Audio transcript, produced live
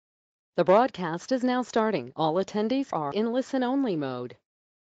The broadcast is now starting. All attendees are in listen-only mode.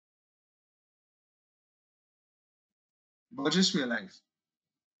 Burgess me alive.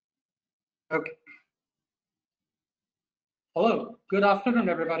 Okay. Hello. Good afternoon,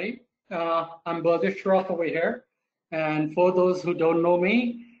 everybody. I'm Burgess Shroff over here. And for those who don't know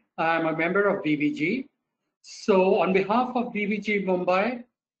me, I'm a member of BBG. So on behalf of BBG Mumbai,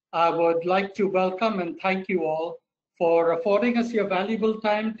 I would like to welcome and thank you all for affording us your valuable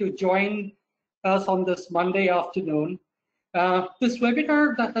time to join us on this Monday afternoon. This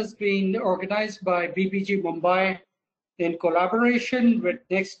webinar that has been organized by BBG Mumbai in collaboration with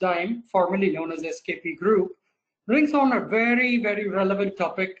Nexdigm, formerly known as SKP Group, brings on a very, very relevant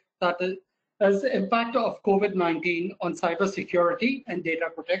topic that is the impact of COVID-19 on cybersecurity and data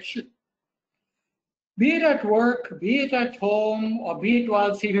protection. Be it at work, be it at home, or be it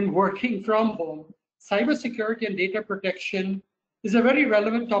whilst even working from home, cybersecurity and data protection is a very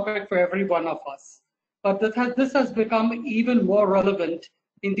relevant topic for every one of us. But this has become even more relevant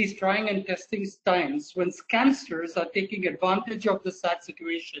in these trying and testing times when scamsters are taking advantage of the sad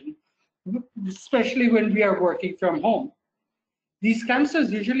situation, especially when we are working from home. These scamsters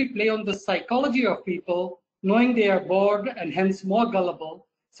usually play on the psychology of people, knowing they are bored and hence more gullible.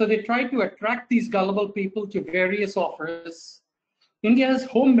 So they try to attract these gullible people to various offers. India's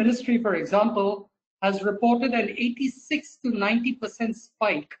Home Ministry, for example, has reported an 86 to 90%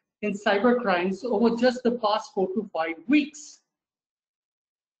 spike in cybercrimes over just the past 4 to 5 weeks.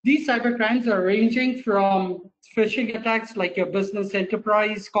 These cybercrimes are ranging from phishing attacks like your business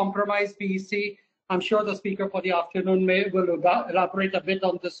enterprise compromise PEC. I'm sure the speaker for the afternoon will elaborate a bit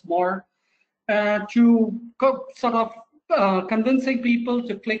on this more, to sort of convincing people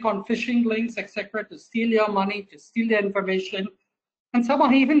to click on phishing links, etc., to steal your money, to steal their information. And some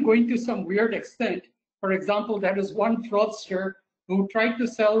are even going to some weird extent. For example, there is one fraudster who tried to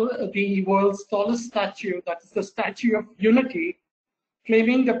sell the world's tallest statue, that is the Statue of Unity,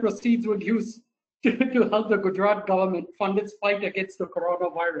 claiming the proceeds would use to help the Gujarat government fund its fight against the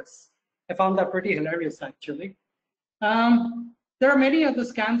coronavirus. I found that pretty hilarious, actually. There are many other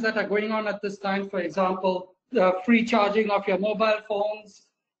scams that are going on at this time. For example, the free charging of your mobile phones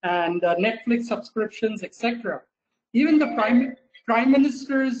and Netflix subscriptions, etc. Even the Prime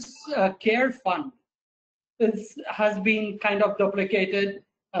Minister's Care Fund has been kind of duplicated.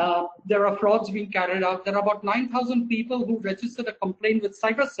 There are frauds being carried out. There are about 9,000 people who registered a complaint with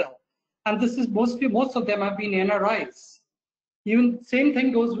CyberCell, and this is most of them have been NRIs. Even same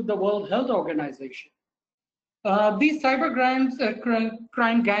thing goes with the World Health Organization. These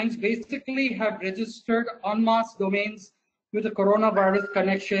crime gangs basically have registered en masse domains with a coronavirus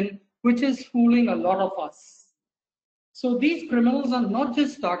connection, which is fooling a lot of us. So these criminals are not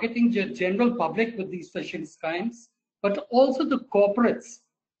just targeting the general public with these phishing scams, but also the corporates,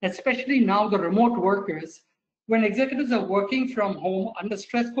 especially now the remote workers, when executives are working from home under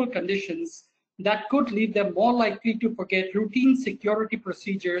stressful conditions that could leave them more likely to forget routine security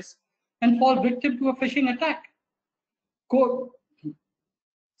procedures and fall victim to a phishing attack. So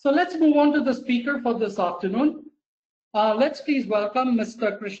let's move on to the speaker for this afternoon. Let's please welcome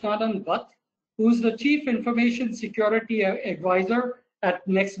Mr. Krishnanand Bhatt, who's the Chief Information Security Advisor at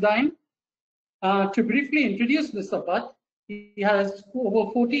Nexdigm. To briefly introduce Mr. Bhatt, he has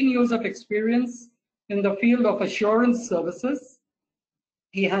over 14 years of experience in the field of assurance services.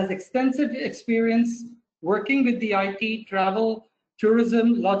 He has extensive experience working with the IT, travel,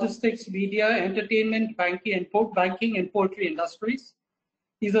 tourism, logistics, media, entertainment, banking, and poultry industries.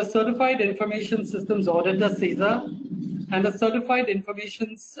 He's a certified information systems auditor, CISA, and a certified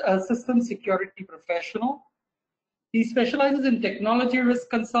information system security professional. He specializes in technology risk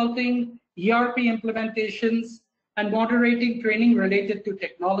consulting, ERP implementations, and moderating training related to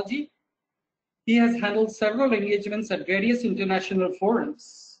technology. He has handled several engagements at various international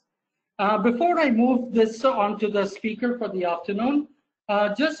forums. Before I move this on to the speaker for the afternoon,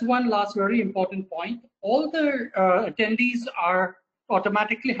 just one last very important point. All the attendees are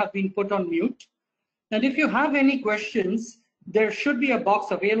automatically have been put on mute. And if you have any questions, there should be a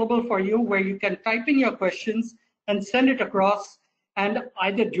box available for you where you can type in your questions and send it across. And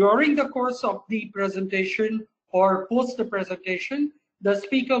either during the course of the presentation or post the presentation, the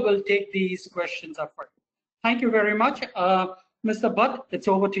speaker will take these questions up for you. Thank you very much. Mr. Bhatt, it's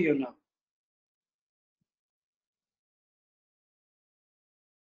over to you now.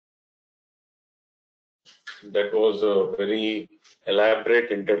 That was a very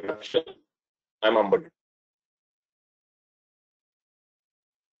elaborate introduction. I'm humbled.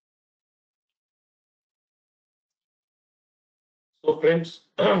 So friends,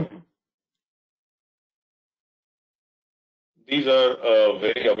 These are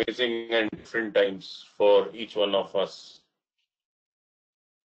very amazing and different times for each one of us.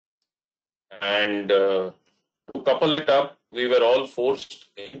 And to couple it up, we were all forced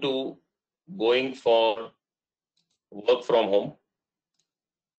into going for work from home,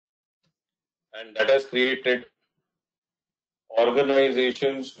 and that has created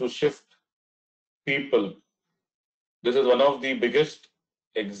organizations to shift people. This is one of the biggest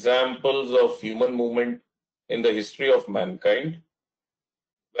examples of human movement in the history of mankind,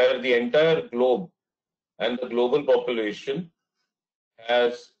 where the entire globe and the global population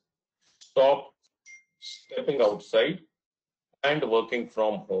has stopped stepping outside and working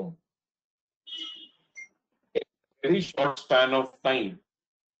from home. In a very short span of time,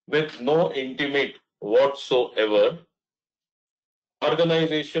 with no intimate whatsoever,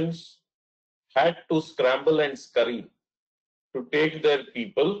 organizations had to scramble and scurry to take their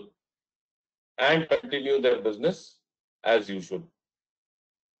people and continue their business as usual.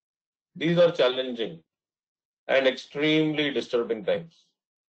 These are challenging and extremely disturbing times.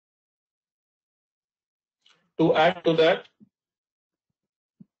 To add to that,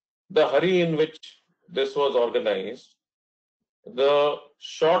 the hurry in which this was organized, the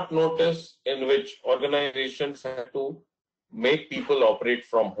short notice in which organizations had to make people operate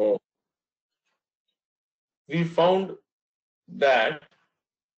from home, we found that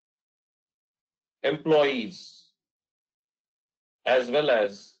employees as well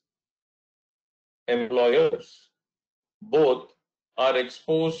as employers both are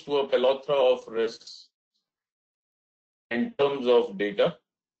exposed to a plethora of risks in terms of data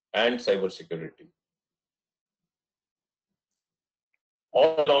and cybersecurity.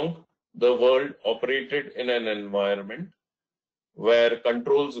 All along, the world operated in an environment where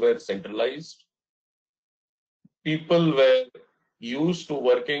controls were centralized. People were used to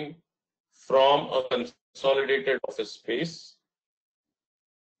working from a consolidated office space.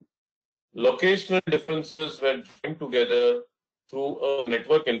 Locational differences were joined together through a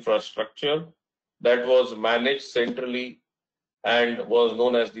network infrastructure that was managed centrally and was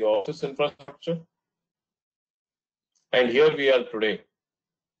known as the office infrastructure. And here we are today,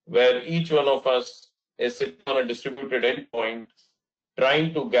 where each one of us is sitting on a distributed endpoint,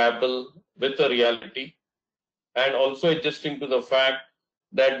 trying to grapple with the reality and also adjusting to the fact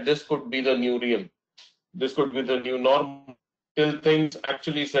that this could be the new real. This could be the new norm till things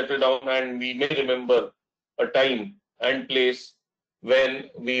actually settle down and we may remember a time and place when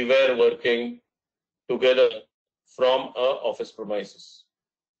we were working together from our office premises.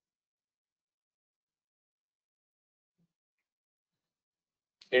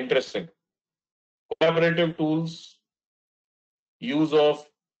 Interesting. Collaborative tools, use of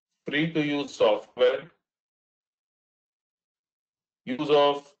free-to-use software, use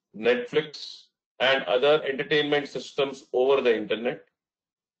of Netflix and other entertainment systems over the internet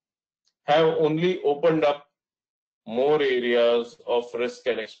have only opened up more areas of risk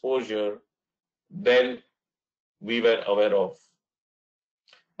and exposure than we were aware of.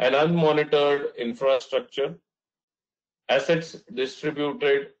 An unmonitored infrastructure, assets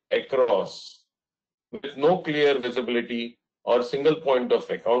distributed across with no clear visibility or single point of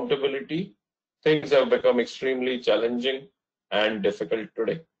accountability, things have become extremely challenging and difficult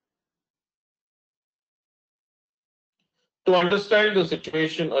today. To understand the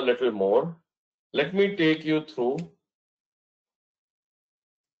situation a little more, let me take you through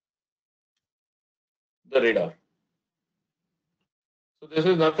the radar. So this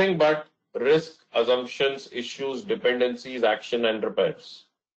is nothing but risk, assumptions, issues, dependencies, action, and repairs.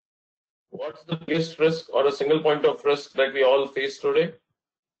 What's the biggest risk or a single point of risk that we all face today?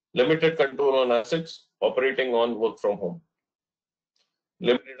 Limited control on assets operating on work from home.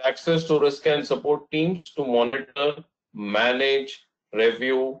 Limited access to risk and support teams to monitor, manage,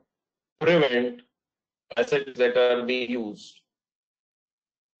 review, prevent assets that are being used.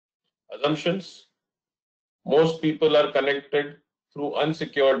 Assumptions. Most people are connected through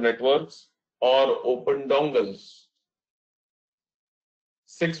unsecured networks or open dongles.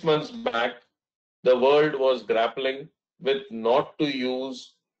 6 months back, the world was grappling with not to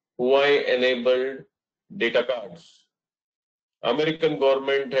use Huawei-enabled data cards. American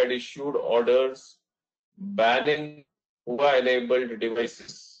government had issued orders banning Huawei-enabled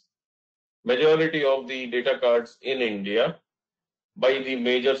devices. Majority of the data cards in India by the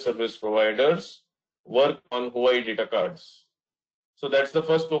major service providers work on Huawei data cards. So that's the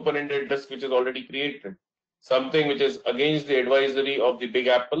first open-ended risk which is already created. Something which is against the advisory of the Big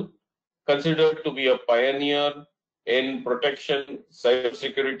Apple, considered to be a pioneer in protection,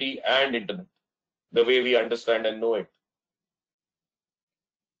 cybersecurity, and internet, the way we understand and know it.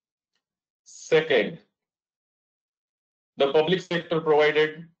 Second, The public sector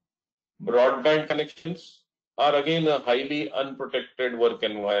provided broadband connections are again a highly unprotected work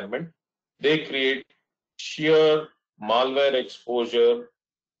environment. They create sheer malware exposure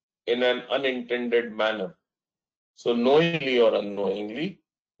in an unintended manner. So knowingly or unknowingly,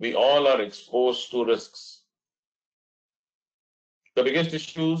 we all are exposed to risks. The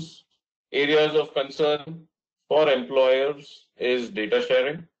biggest areas of concern for employers is data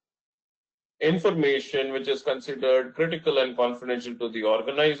sharing. Information which is considered critical and confidential to the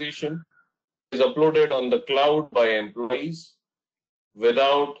organization is uploaded on the cloud by employees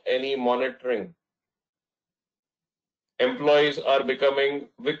without any monitoring. Employees are becoming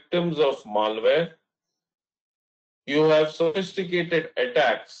victims of malware. You have sophisticated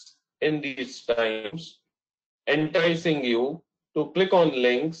attacks in these times, enticing you to click on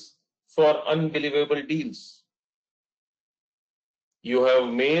links for unbelievable deals. You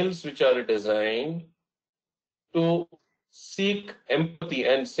have mails which are designed to seek empathy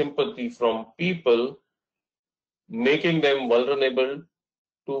and sympathy from people, making them vulnerable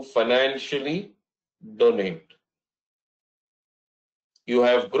to financially donate. You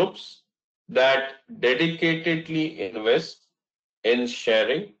have groups that dedicatedly invest in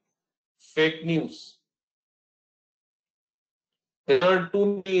sharing fake news. There are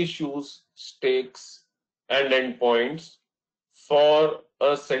too many issues, stakes, and endpoints for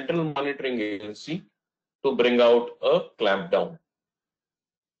a central monitoring agency to bring out a clampdown.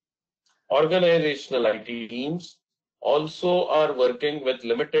 Organizational IT teams also are working with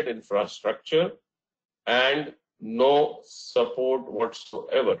limited infrastructure and no support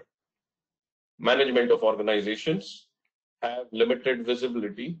whatsoever. Management of organizations have limited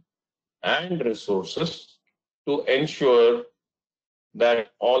visibility and resources to ensure that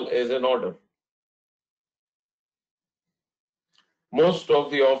all is in order. Most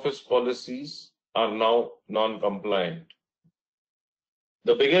of the office policies are now non-compliant.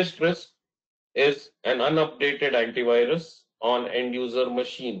 The biggest risk is an unupdated antivirus on end-user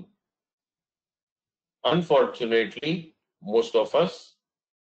machine. Unfortunately, most of us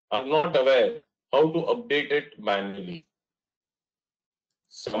are not aware how to update it manually.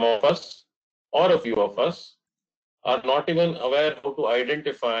 Some of us, or a few of us, are not even aware how to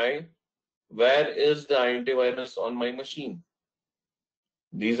identify where is the antivirus on my machine.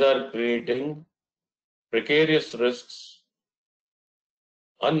 These are creating precarious risks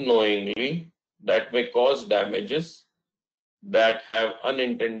unknowingly that may cause damages that have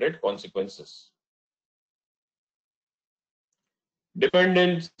unintended consequences.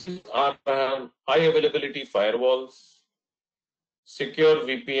 Dependencies are high availability firewalls, secure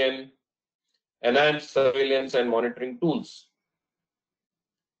VPN, enhanced surveillance and monitoring tools.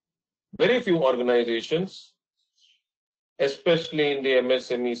 Very few organizations, especially in the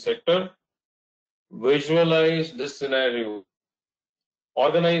MSME sector, visualize this scenario.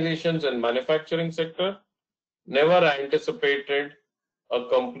 Organizations in manufacturing sector never anticipated a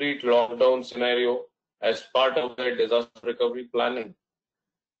complete lockdown scenario as part of their disaster recovery planning.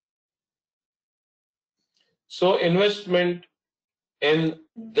 So investment in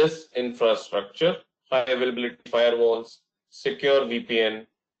this infrastructure, high availability firewalls, secure VPN,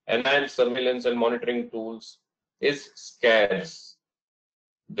 enhanced surveillance and monitoring tools is scarce.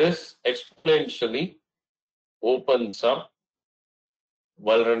 This exponentially opens up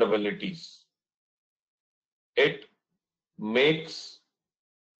vulnerabilities. It makes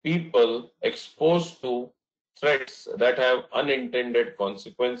people exposed to threats that have unintended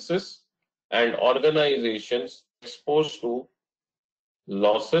consequences and organizations exposed to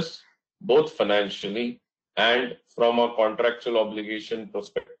losses both financially and from a contractual obligation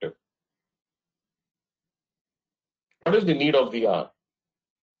perspective. What is the need of the hour?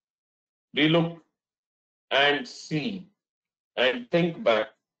 Relook and see and think back,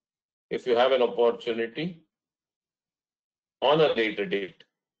 if you have an opportunity on a later date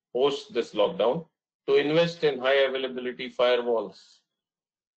post this lockdown, to invest in high availability firewalls.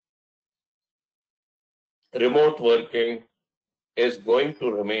 Remote working is going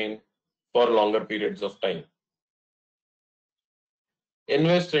to remain for longer periods of time.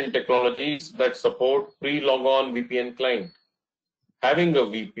 Invest in technologies that support pre-logon VPN client. Having a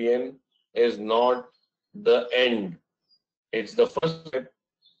VPN is not the end. It's the first step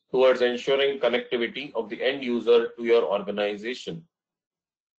towards ensuring connectivity of the end user to your organization.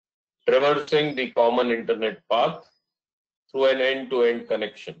 Traversing the common internet path through an end-to-end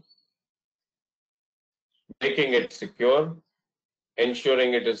connection. Making it secure,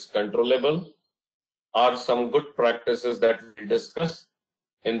 ensuring it is controllable are some good practices that we'll discuss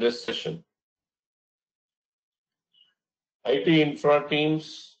in this session. IT infra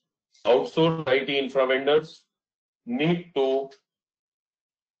teams, outsource IT infra vendors need to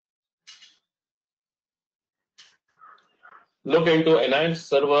look into enhanced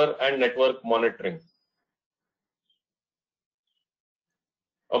server and network monitoring,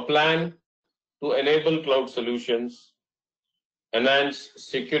 a plan to enable cloud solutions, enhance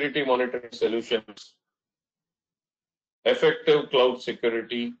security monitoring solutions. Effective cloud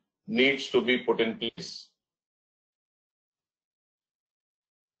security needs to be put in place.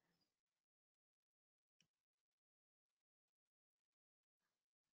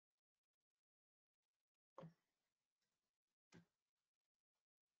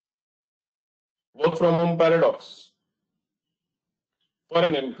 Work from home paradox. For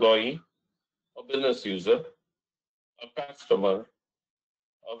an employee, a business user, a customer,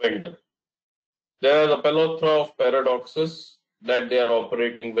 a vendor, there are a plethora of paradoxes that they are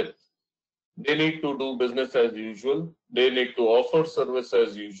operating with. They need to do business as usual. They need to offer service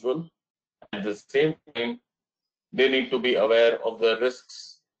as usual. At the same time, they need to be aware of the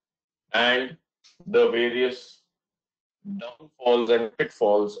risks and the various downfalls and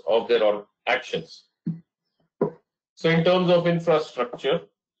pitfalls of their actions. So in terms of infrastructure,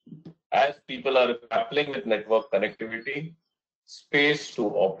 as people are grappling with network connectivity, space to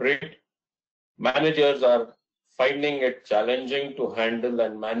operate, managers are finding it challenging to handle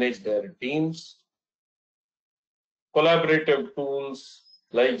and manage their teams. Collaborative tools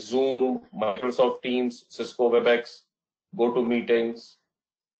like Zoom, Microsoft Teams, Cisco WebEx, GoToMeetings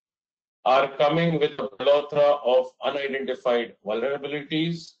are coming with a plethora of unidentified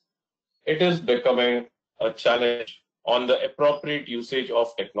vulnerabilities. It is becoming a challenge on the appropriate usage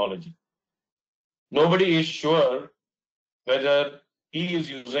of technology. Nobody is sure whether he is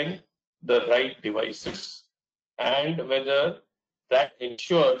using the right devices and whether that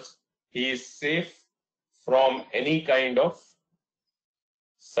ensures he is safe from any kind of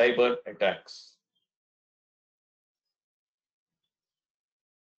cyber attacks.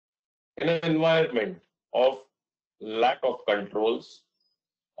 In an environment of lack of controls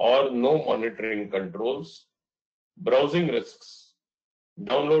or no monitoring controls, browsing risks,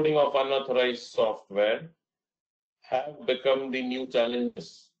 downloading of unauthorized software have become the new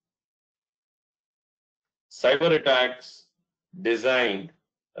challenges. Cyber attacks designed,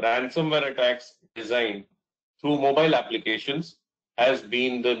 ransomware attacks designed through mobile applications has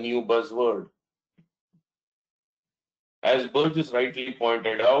been the new buzzword. As Burgess rightly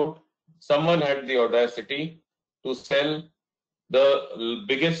pointed out, someone had the audacity to sell the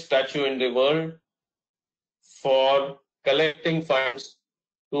biggest statue in the world for collecting funds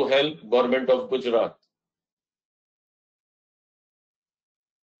to help government of Gujarat.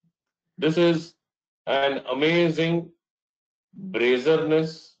 This is an amazing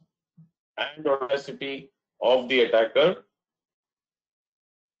brazenness and audacity of the attacker.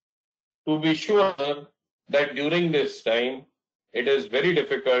 To be sure that during this time, it is very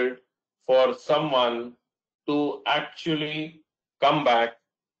difficult for someone to actually come back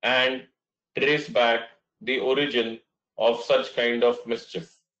and trace back the origin of such kind of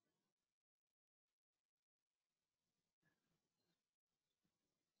mischief.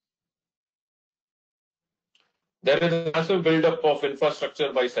 There is a massive buildup of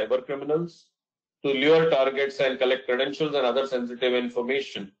infrastructure by cyber criminals to lure targets and collect credentials and other sensitive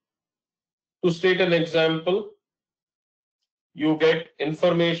information. To state an example, you get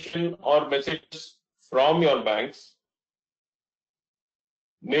information or messages from your banks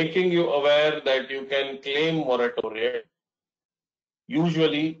making you aware that you can claim moratorium.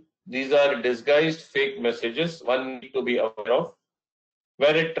 Usually, these are disguised fake messages one need to be aware of,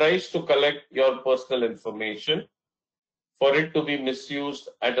 where it tries to collect your personal information for it to be misused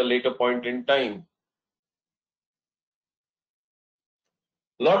at a later point in time.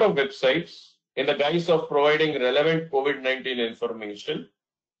 A lot of websites, in the guise of providing relevant COVID-19 information,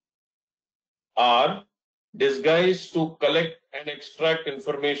 are disguised to collect and extract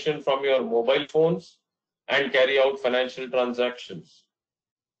information from your mobile phones and carry out financial transactions.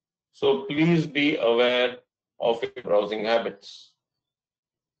 So please be aware of your browsing habits.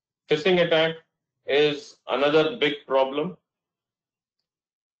 Phishing attack is another big problem.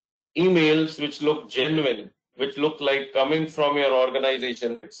 Emails which look genuine, which look like coming from your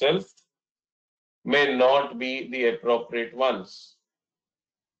organization itself, may not be the appropriate ones.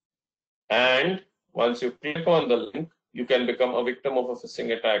 And once you click on the link, you can become a victim of a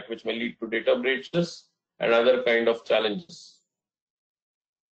phishing attack, which may lead to data breaches and other kind of challenges.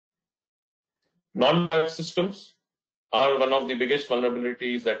 Non-bank systems are one of the biggest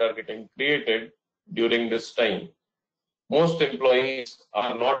vulnerabilities that are getting created during this time. Most employees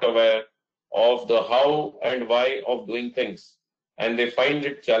are not aware of the how and why of doing things, and they find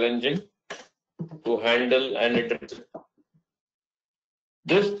it challenging to handle and address it.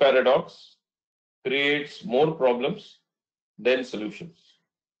 This paradox creates more problems than solutions.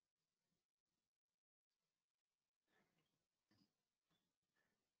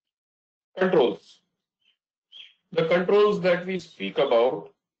 Controls. The controls that we speak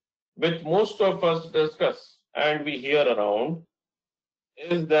about, which most of us discuss and we hear around,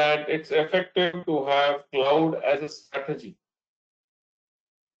 is that it's effective to have cloud as a strategy.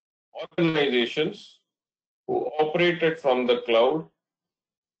 Organizations who operated from the cloud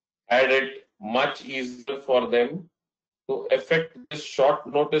had it much easier for them to effect this short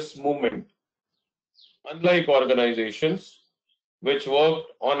notice movement, unlike organizations which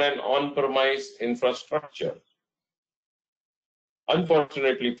worked on an on-premise infrastructure.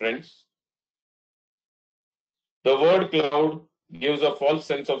 Unfortunately, friends, the word cloud gives a false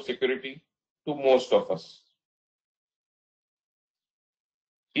sense of security to most of us.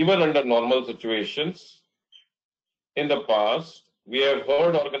 Even under normal situations, in the past, we have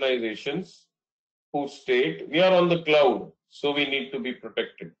heard organizations who state, we are on the cloud, so we need to be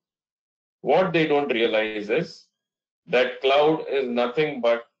protected. What they don't realize is that cloud is nothing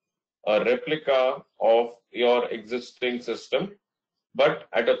but a replica of your existing system, but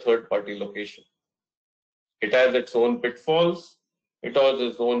at a third-party location. It has its own pitfalls, it has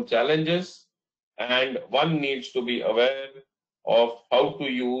its own challenges, and one needs to be aware of how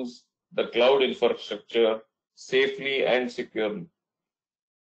to use the cloud infrastructure safely and securely.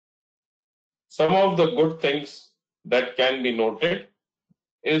 Some of the good things that can be noted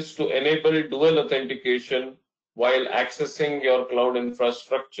is to enable dual authentication while accessing your cloud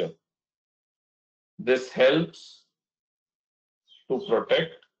infrastructure. This helps to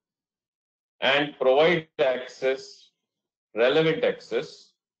protect and provide access, relevant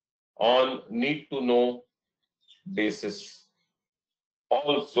access on need to know basis.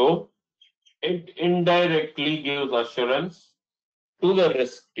 Also, it indirectly gives assurance to the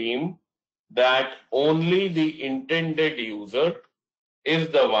risk team that only the intended user is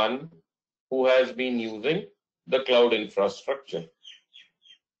the one who has been using the cloud infrastructure.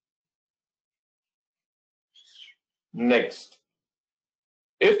 Next,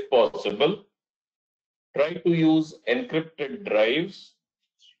 if possible, try to use encrypted drives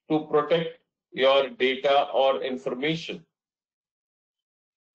to protect your data or information.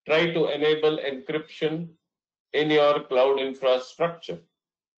 Try to enable encryption in your cloud infrastructure.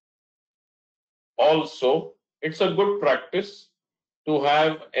 Also, it's a good practice to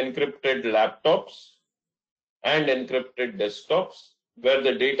have encrypted laptops and encrypted desktops where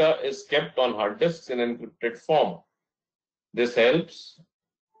the data is kept on hard disks in encrypted form. This helps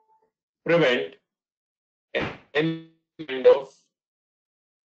prevent any kind of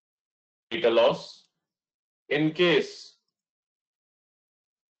data loss in case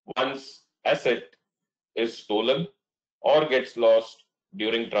one's asset is stolen or gets lost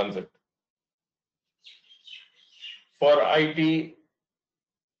during transit. For IT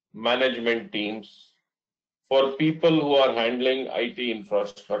management teams, for people who are handling IT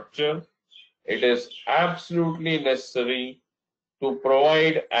infrastructure, it is absolutely necessary to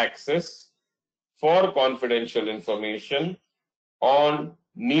provide access for confidential information on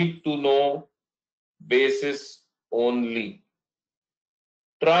need to know basis only.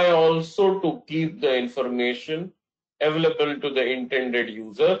 Try also to keep the information available to the intended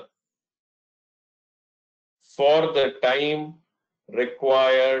user for the time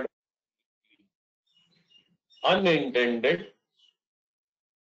required. Unintended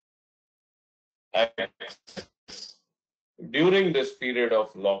access during this period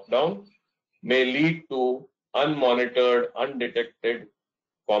of lockdown may lead to unmonitored, undetected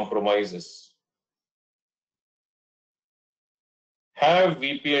compromises. Have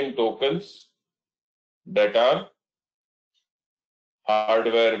VPN tokens that are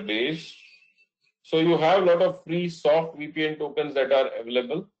hardware based. So you have a lot of free soft VPN tokens that are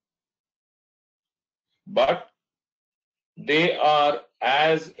available, but they are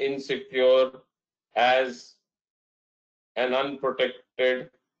as insecure as an unprotected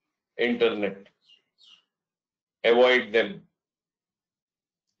internet. Avoid them.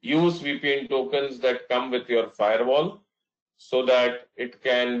 Use VPN tokens that come with your firewall so that it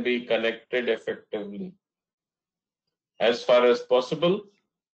can be connected effectively. As far as possible,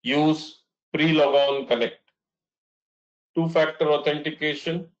 use pre-logon connect. Two-factor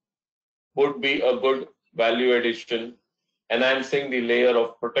authentication would be a good value addition, enhancing the layer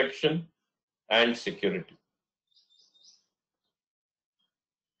of protection and security.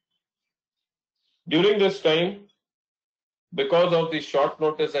 During this time, because of the short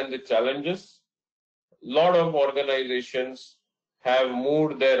notice and the challenges, a lot of organizations have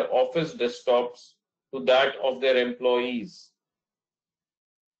moved their office desktops to that of their employees.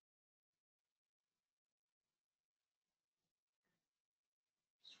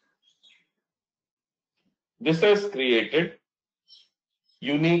 This has created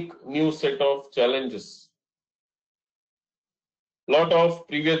unique new set of challenges. Lot of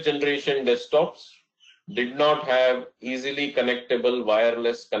previous generation desktops did not have easily connectable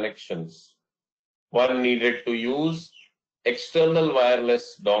wireless connections. One needed to use external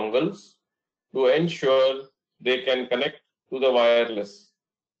wireless dongles to ensure they can connect to the wireless.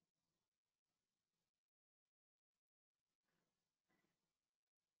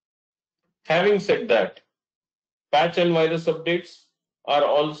 Having said that, patch and virus updates are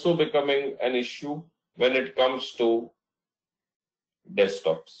also becoming an issue when it comes to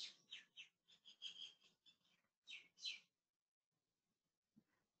desktops.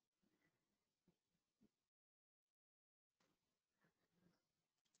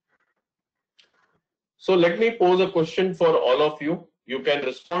 So let me pose a question for all of you. You can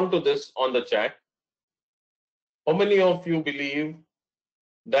respond to this on the chat. How many of you believe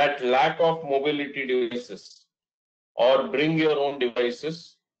that lack of mobility devices or bring your own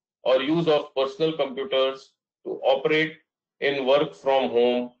devices or use of personal computers to operate in work from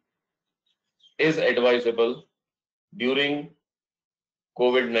home is advisable during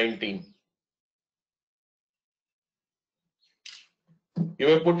COVID-19? You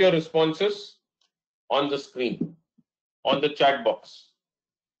may put your responses on the screen, on the chat box.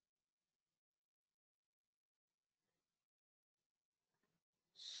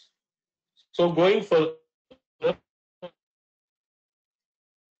 So going further,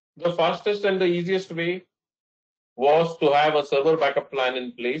 the fastest and the easiest way was to have a server backup plan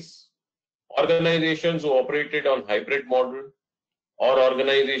in place. Organizations who operated on hybrid model or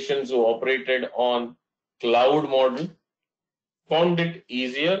organizations who operated on cloud model found it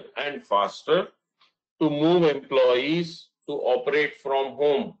easier and faster to move employees to operate from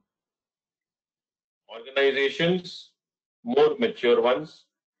home. Organizations, more mature ones,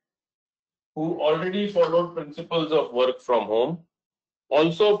 who already followed principles of work from home,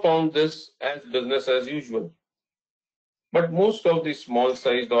 also found this as business as usual. But most of the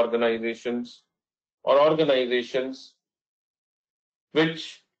small-sized organizations or organizations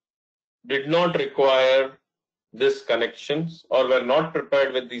which did not require these connections or were not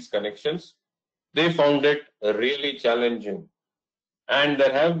prepared with these connections, they found it really challenging. And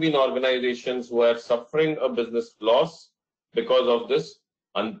there have been organizations who are suffering a business loss because of this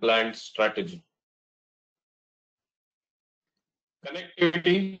unplanned strategy.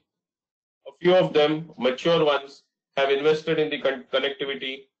 Connectivity, a few of them, mature ones, have invested in the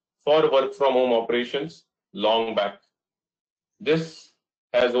connectivity for work from home operations long back. This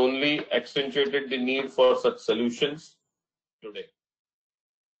has only accentuated the need for such solutions today.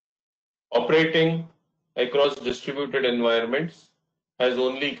 Operating across distributed environments has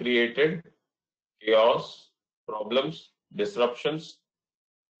only created chaos, problems, disruptions,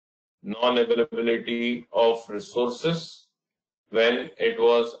 non-availability of resources when it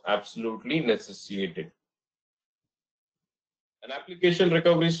was absolutely necessitated. An application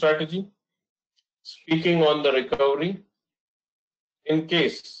recovery strategy. Speaking on the recovery, in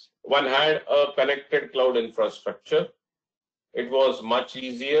case one had a connected cloud infrastructure, it was much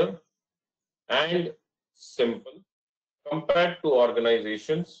easier and simple compared to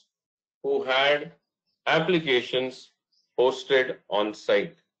organizations who had applications hosted on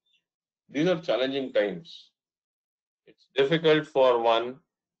site. These are challenging times. It's difficult for one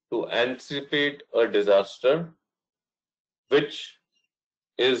to anticipate a disaster which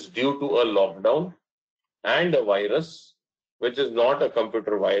is due to a lockdown, and a virus which is not a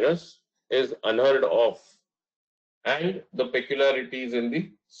computer virus is unheard of, and the peculiarities in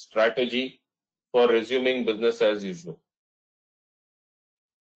the strategy for resuming business as usual.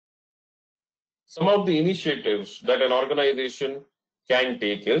 Some of the initiatives that an organization can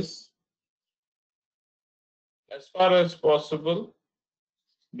take is, as far as possible,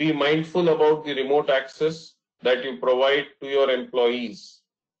 be mindful about the remote access that you provide to your employees.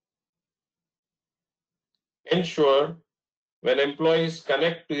 Ensure when employees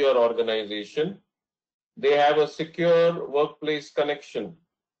connect to your organization, they have a secure workplace connection,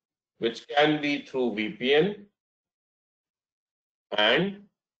 which can be through VPN and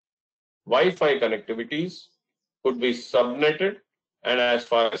Wi-Fi connectivities, could be subnetted, and as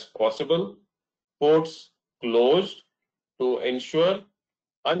far as possible, ports closed to ensure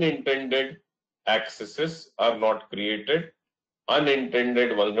unintended accesses are not created,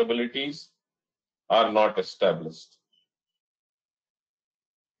 unintended vulnerabilities are not established.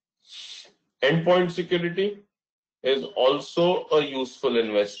 Endpoint security. is also a useful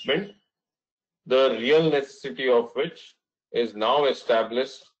investment, the real necessity of which is now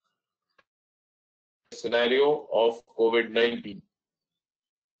established in the scenario of COVID-19.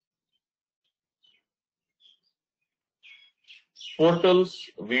 Portals,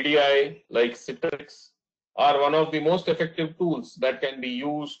 VDI like Citrix are one of the most effective tools that can be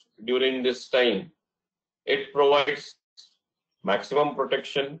used during this time. It provides maximum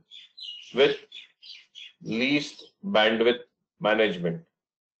protection with least bandwidth management.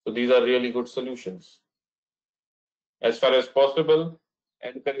 So these are really good solutions. As far as possible,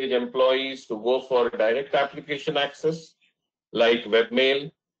 encourage employees to go for direct application access like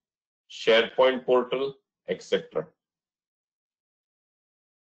webmail, SharePoint portal, etc.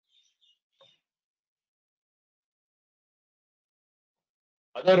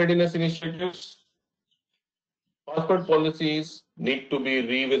 Other readiness initiatives, password policies need to be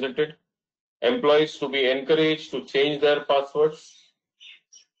revisited. Employees to be encouraged to change their passwords.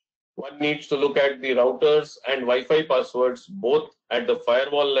 One needs to look at the routers and Wi-Fi passwords both at the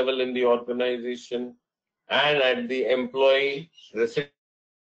firewall level in the organization and at the employee resident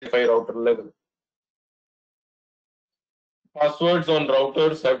Wi-Fi router level. Passwords on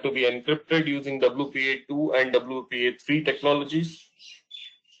routers have to be encrypted using WPA2 and WPA3 technologies.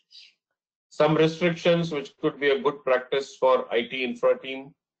 Some restrictions which could be a good practice for IT infra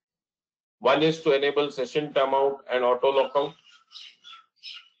team. One is to enable session timeout and auto lockout.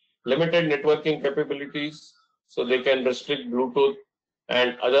 Limited networking capabilities so they can restrict Bluetooth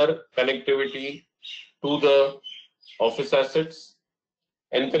and other connectivity to the office assets.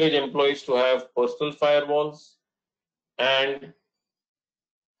 Encourage employees to have personal firewalls and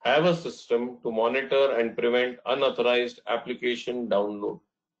have a system to monitor and prevent unauthorized application download.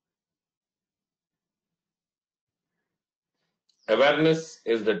 Awareness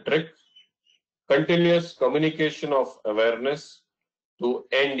is the trick. Continuous communication of awareness to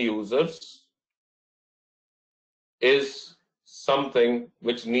end users is something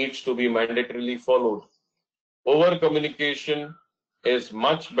which needs to be mandatorily followed. Over communication is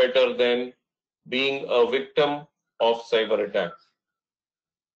much better than being a victim of cyber attack.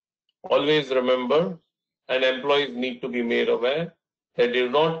 Always remember, and employees need to be made aware that do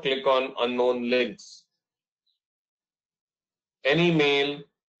not click on unknown links. Any mail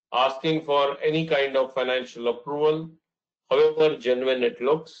asking for any kind of financial approval, however genuine it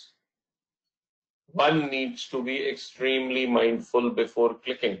looks, one needs to be extremely mindful before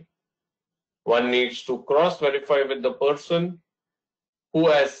clicking. One needs to cross-verify with the person who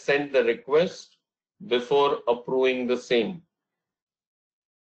has sent the request before approving the same.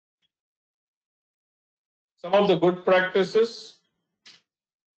 Some of the good practices: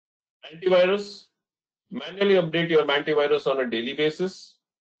 antivirus. Manually update your antivirus on a daily basis.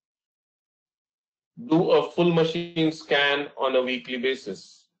 Do a full machine scan on a weekly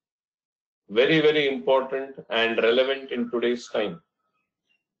basis. Very, very important and relevant in today's time.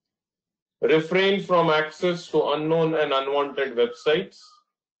 Refrain from access to unknown and unwanted websites.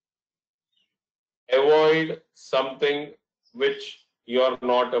 Avoid something which you are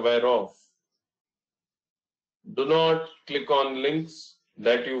not aware of. Do not click on links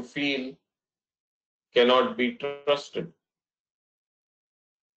that you feel cannot be trusted.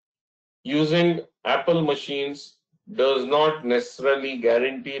 Using Apple machines does not necessarily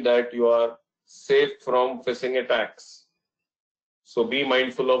guarantee that you are safe from phishing attacks. So be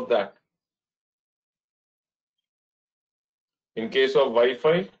mindful of that. In case of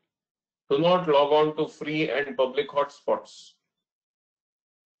Wi-Fi, do not log on to free and public hotspots.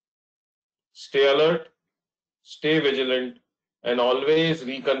 Stay alert, stay vigilant, and always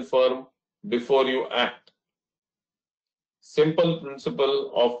reconfirm before you act. Simple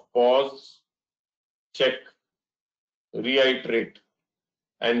principle of pause, check, reiterate,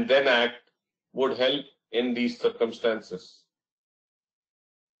 and then act would help in these circumstances.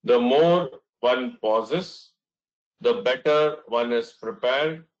 The more one pauses, the better one is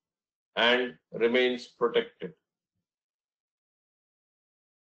prepared and remains protected.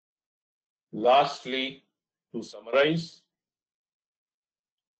 Lastly, to summarize,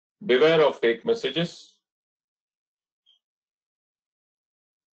 beware of fake messages.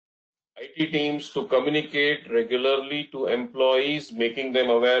 IT teams to communicate regularly to employees, making them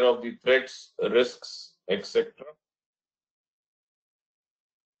aware of the threats, risks, etc.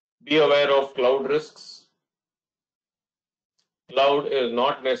 Be aware of cloud risks. Cloud is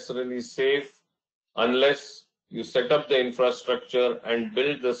not necessarily safe unless you set up the infrastructure and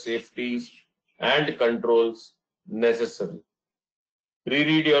build the safeties and controls necessary.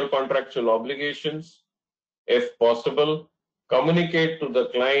 Reread your contractual obligations. If possible, communicate to the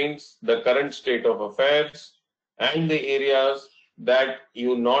clients the current state of affairs and the areas that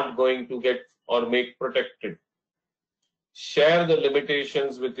you're not going to get or make protected. Share the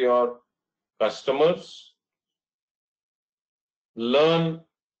limitations with your customers. Learn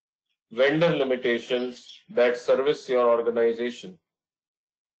vendor limitations that service your organization.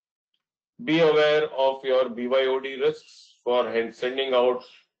 Be aware of your BYOD risks for sending out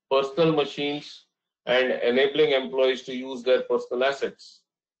personal machines and enabling employees to use their personal assets.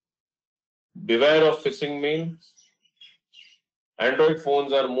 Beware of phishing mails. Android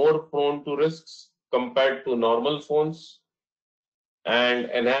phones are more prone to risks compared to normal phones, and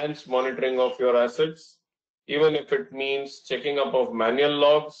enhance monitoring of your assets, even if it means checking up of manual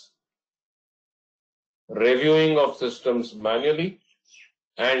logs, reviewing of systems manually,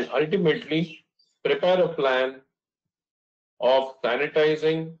 and ultimately prepare a plan of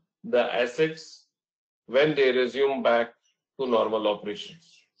sanitizing the assets when they resume back to normal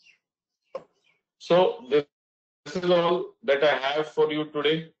operations. So this is all that I have for you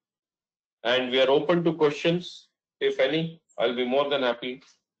today, and we are open to questions. If any, I'll be more than happy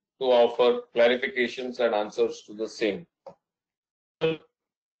to offer clarifications and answers to the same. Thank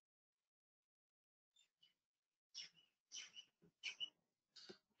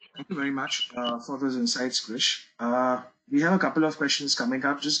you very much for those insights, Krish. We have a couple of questions coming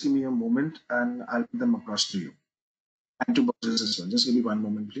up. Just give me a moment and I'll put them across to you. And to Moses as well. Just give me one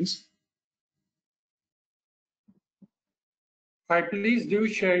moment, please. Hi, please do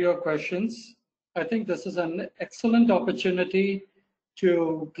share your questions. I think this is an excellent opportunity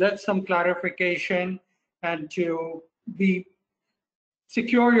to get some clarification and to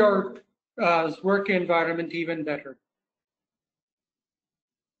secure your work environment even better.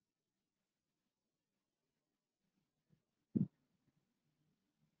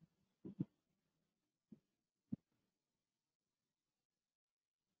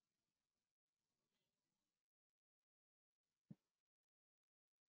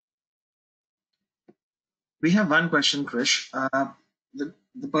 We have one question, Krish.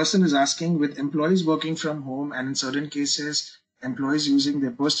 The person is asking, with employees working from home and in certain cases, employees using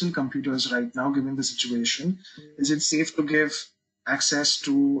their personal computers right now, given the situation, is it safe to give access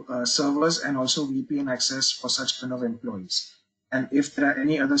to servers and also VPN access for such kind of employees? And if there are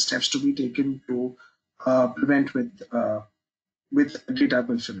any other steps to be taken to prevent with data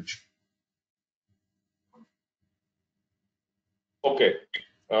pilferage? Okay,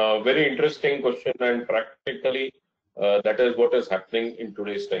 very interesting question, and practically that is what is happening in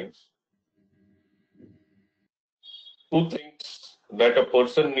today's times. Two things that a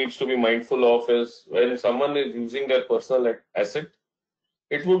person needs to be mindful of is when someone is using their personal asset,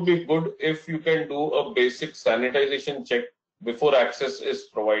 it would be good if you can do a basic sanitization check before access is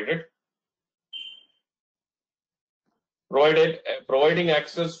provided. Providing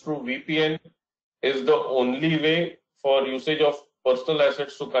access through VPN is the only way for usage of personal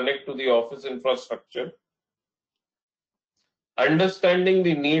assets to connect to the office infrastructure. Understanding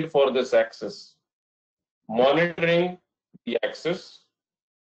the need for this access, monitoring the access,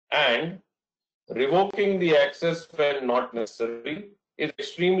 and revoking the access when not necessary is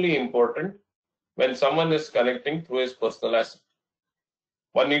extremely important when someone is connecting through his personal asset.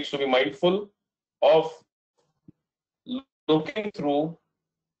 One needs to be mindful of looking through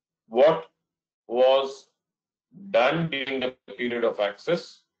what was done during the period of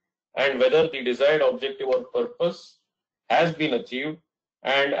access and whether the desired objective or purpose has been achieved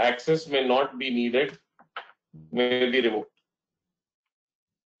and access may not be needed, may be revoked.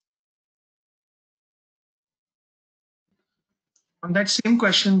 On that same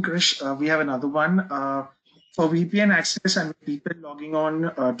question, Krish, we have another one. For VPN access and people logging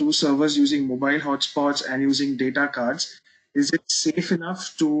on to servers using mobile hotspots and using data cards, is it safe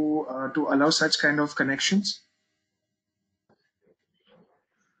enough to allow such kind of connections?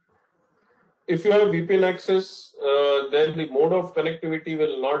 If you have VPN access, then the mode of connectivity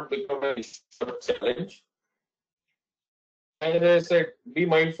will not become a challenge. As I said, be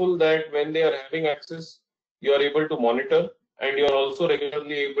mindful that when they are having access, you are able to monitor, and you are also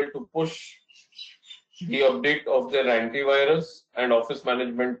regularly able to push the update of their antivirus and office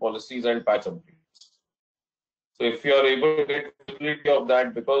management policies and patch updates. So if you are able to get visibility of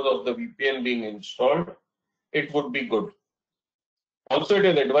that because of the VPN being installed, it would be good. Also, it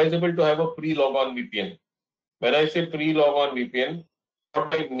is advisable to have a pre-logon VPN. When I say pre-logon VPN,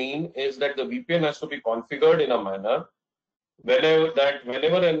 what I mean is that the VPN has to be configured in a manner whenever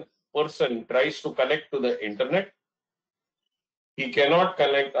a person tries to connect to the internet, he cannot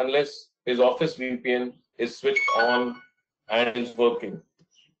connect unless his office VPN is switched on and is working.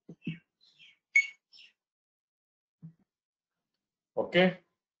 Okay.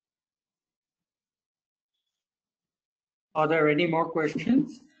 Are there any more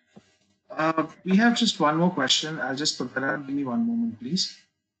questions? We have just one more question. I'll just put that out. Give me one moment, please.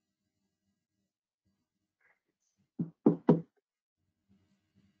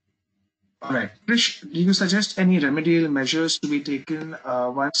 All right. Krish, do you suggest any remedial measures to be taken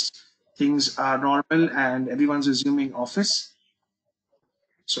once things are normal and everyone's resuming office?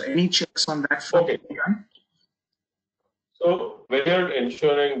 So any checks on that front? Okay. So when you're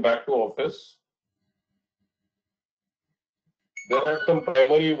ensuring back to office, there are some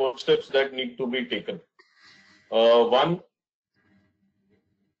primary work steps that need to be taken. One,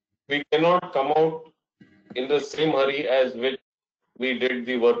 we cannot come out in the same hurry as which we did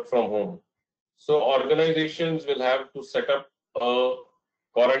the work from home. So organizations will have to set up a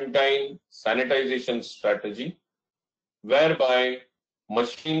quarantine sanitization strategy whereby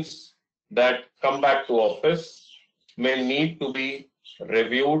machines that come back to office may need to be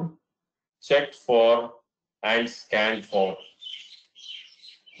reviewed, checked for, and scanned for.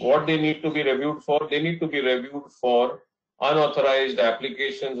 What they need to be reviewed for? They need to be reviewed for unauthorized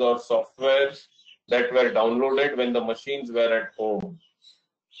applications or softwares that were downloaded when the machines were at home.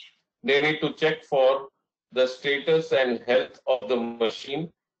 They need to check for the status and health of the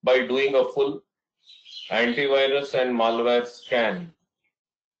machine by doing a full antivirus and malware scan.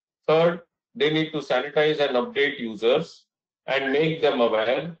 Third, they need to sanitize and update users and make them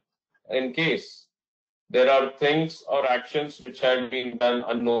aware in case there are things or actions which had been done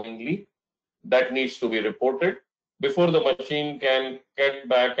unknowingly that needs to be reported before the machine can get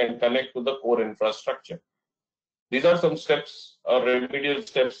back and connect to the core infrastructure. These are some steps or remedial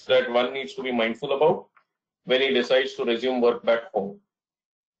steps that one needs to be mindful about when he decides to resume work back home.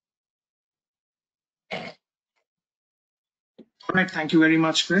 All right. Thank you very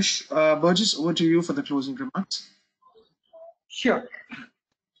much, Krish. Burgess, over to you for the closing remarks. Sure.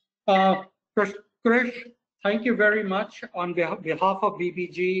 Krish, thank you very much on behalf of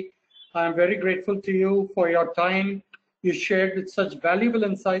BBG. I'm very grateful to you for your time you shared with such valuable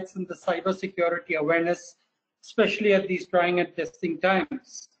insights in the cybersecurity awareness, especially at these trying and testing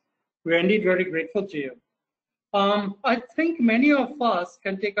times. We're indeed very grateful to you. I think many of us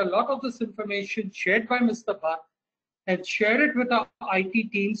can take a lot of this information shared by Mr. Bhatt and share it with our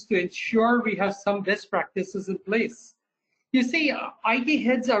IT teams to ensure we have some best practices in place. You see, IT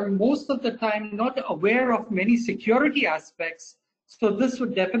heads are most of the time not aware of many security aspects, so this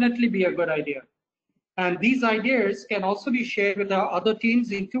would definitely be a good idea. And these ideas can also be shared with our other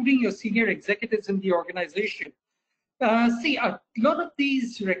teams, including your senior executives in the organization. See, a lot of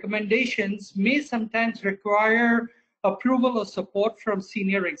these recommendations may sometimes require approval or support from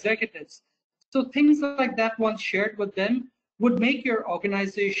senior executives. So things like that, once shared with them, would make your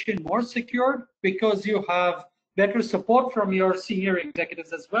organization more secure because you have better support from your senior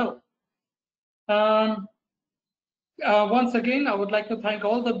executives as well. Once again, I would like to thank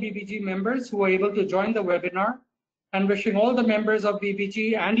all the BBG members who were able to join the webinar, and wishing all the members of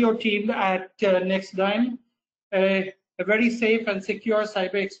BBG and your team at Nexdigm a very safe and secure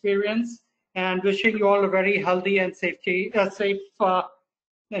cyber experience, and wishing you all a very healthy and safe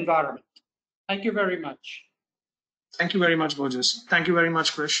environment. Thank you very much. Thank you very much, Burgess. Thank you very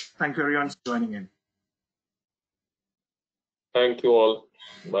much, Krish. Thank you, everyone, for joining in. Thank you all.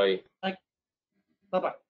 Bye. Bye-bye.